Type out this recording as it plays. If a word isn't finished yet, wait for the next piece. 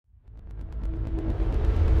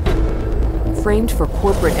framed for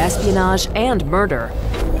corporate espionage and murder,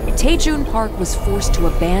 Tae-Joon Park was forced to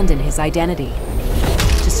abandon his identity.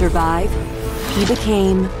 To survive, he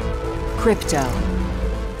became Crypto.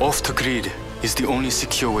 Off the grid is the only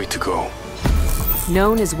secure way to go.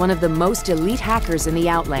 Known as one of the most elite hackers in the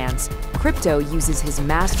Outlands, Crypto uses his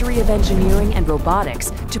mastery of engineering and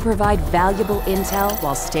robotics to provide valuable intel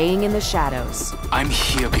while staying in the shadows. I'm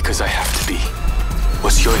here because I have to be.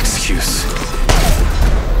 What's your excuse?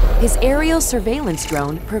 His aerial surveillance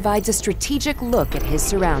drone provides a strategic look at his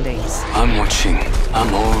surroundings. I'm watching.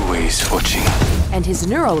 I'm always watching. And his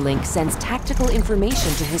Neuralink sends tactical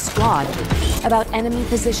information to his squad about enemy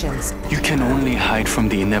positions. You can only hide from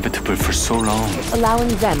the inevitable for so long. Allowing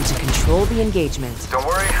them to control the engagement. Don't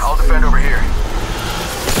worry, I'll defend over here.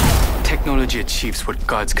 Technology achieves what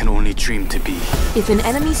gods can only dream to be. If an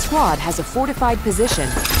enemy squad has a fortified position,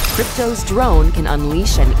 Crypto's drone can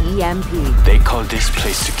unleash an EMP. They call this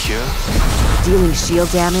place secure? Dealing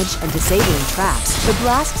shield damage and disabling traps, the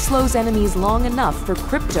blast slows enemies long enough for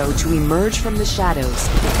Crypto to emerge from the shadows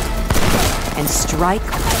and strike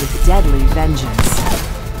with deadly vengeance.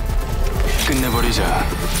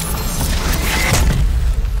 끝내버리자.